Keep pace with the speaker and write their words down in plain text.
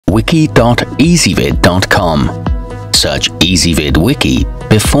wiki.ezvid.com. Search EasyVid Wiki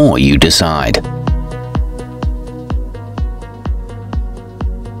before you decide.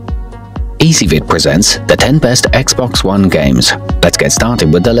 EasyVid presents the 10 best Xbox One games. Let's get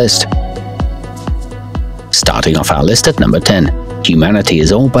started with the list. Starting off our list at number 10. Humanity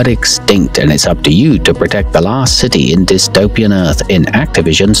is all but extinct, and it's up to you to protect the last city in dystopian Earth in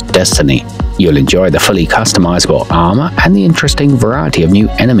Activision's Destiny. You'll enjoy the fully customizable armor and the interesting variety of new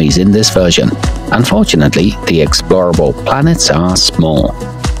enemies in this version. Unfortunately, the explorable planets are small.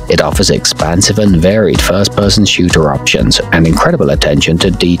 It offers expansive and varied first-person shooter options and incredible attention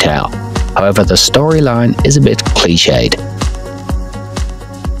to detail. However, the storyline is a bit cliched.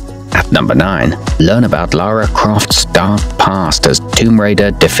 At number 9, learn about Lara Croft's dark past as Tomb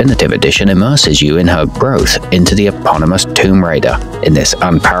Raider Definitive Edition immerses you in her growth into the eponymous Tomb Raider. In this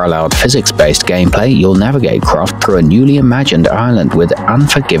unparalleled physics-based gameplay, you'll navigate Croft through a newly imagined island with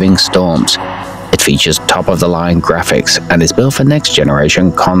unforgiving storms. It features top-of-the-line graphics and is built for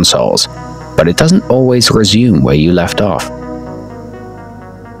next-generation consoles, but it doesn't always resume where you left off.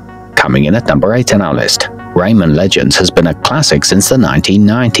 Coming in at number 8 on our list, Rayman Legends has been a classic since the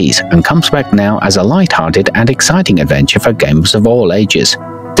 1990s and comes back now as a light-hearted and exciting adventure for gamers of all ages.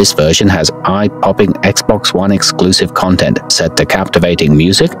 This version has eye-popping Xbox One exclusive content set to captivating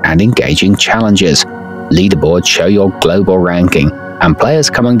music and engaging challenges. Leaderboards show your global ranking, and players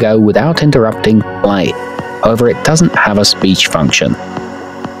come and go without interrupting play. However, it doesn't have a speech function.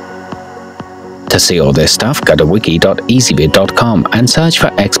 To see all this stuff, go to wiki.ezvid.com and search for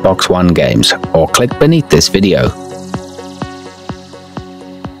Xbox One games, or click beneath this video.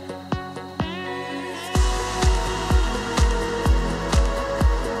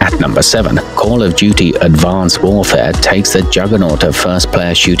 At number 7, Call of Duty Advanced Warfare takes the juggernaut of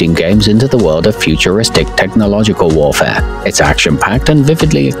first-player shooting games into the world of futuristic technological warfare. It's action-packed and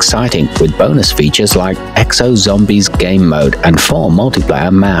vividly exciting, with bonus features like Exo Zombies game mode and 4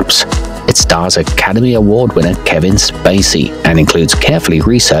 multiplayer maps. It stars Academy Award winner Kevin Spacey and includes carefully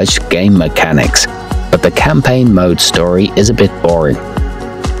researched game mechanics, but the campaign mode story is a bit boring.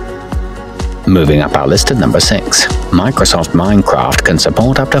 Moving up our list at number 6, Microsoft Minecraft can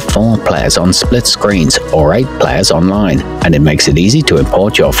support up to 4 players on split screens or 8 players online, and it makes it easy to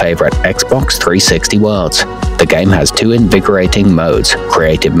import your favorite Xbox 360 worlds. The game has 2 invigorating modes,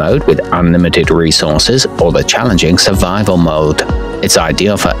 Creative Mode with unlimited resources or the challenging Survival Mode. It's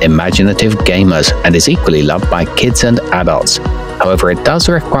ideal for imaginative gamers and is equally loved by kids and adults. However, it does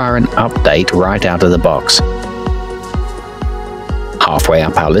require an update right out of the box. Halfway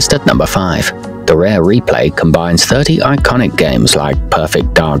up our list at number 5, the Rare Replay combines 30 iconic games like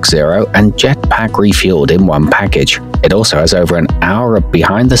Perfect Dark Zero and Jetpack Refueled in one package. It also has over an hour of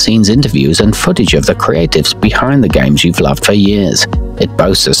behind-the-scenes interviews and footage of the creatives behind the games you've loved for years. It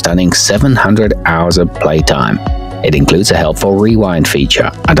boasts a stunning 700 hours of playtime. It includes a helpful rewind feature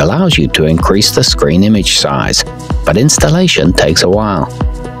and allows you to increase the screen image size, but installation takes a while.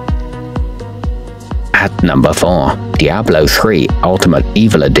 At number 4, Diablo 3 Ultimate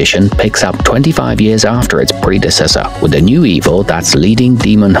Evil Edition picks up 25 years after its predecessor, with a new evil that's leading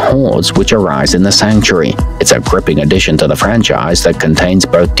demon hordes which arise in the Sanctuary. It's a gripping addition to the franchise that contains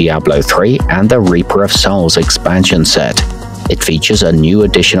both Diablo 3 and the Reaper of Souls expansion set. It features a new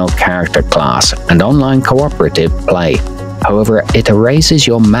additional character class and online cooperative play. However, it erases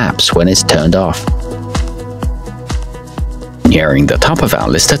your maps when it's turned off. Nearing the top of our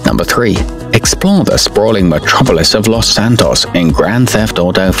list at number 3, explore the sprawling metropolis of Los Santos in Grand Theft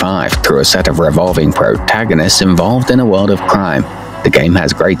Auto V through a set of revolving protagonists involved in a world of crime. The game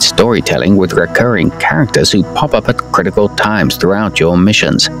has great storytelling with recurring characters who pop up at critical times throughout your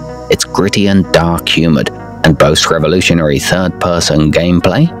missions. It's gritty and dark-humored, and boasts revolutionary third-person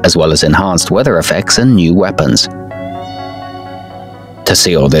gameplay, as well as enhanced weather effects and new weapons. To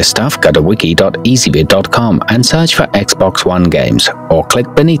see all this stuff, go to wiki.ezvid.com and search for Xbox One games, or click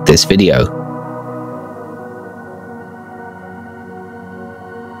beneath this video.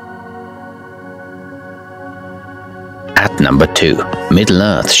 At number 2,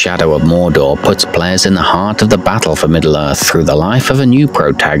 Middle-earth: Shadow of Mordor puts players in the heart of the battle for Middle-earth through the life of a new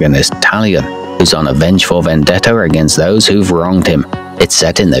protagonist, Talion, who's on a vengeful vendetta against those who've wronged him. It's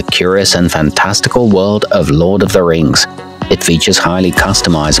set in the curious and fantastical world of Lord of the Rings. It features highly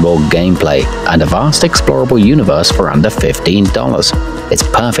customizable gameplay and a vast explorable universe for under $15. It's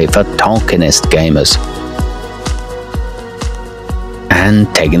perfect for Tolkienist gamers.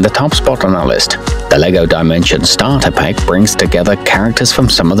 And taking the top spot on our list, The LEGO Dimensions Starter Pack brings together characters from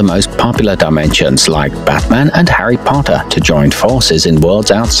some of the most popular dimensions like Batman and Harry Potter to join forces in worlds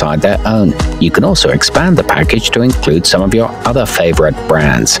outside their own. You can also expand the package to include some of your other favorite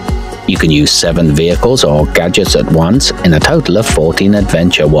brands. You can use 7 vehicles or gadgets at once in a total of 14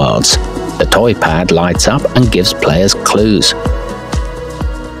 adventure worlds. The toy pad lights up and gives players clues.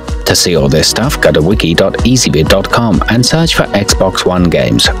 To see all this stuff, go to wiki.ezvid.com and search for Xbox One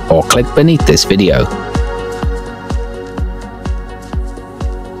games, or click beneath this video.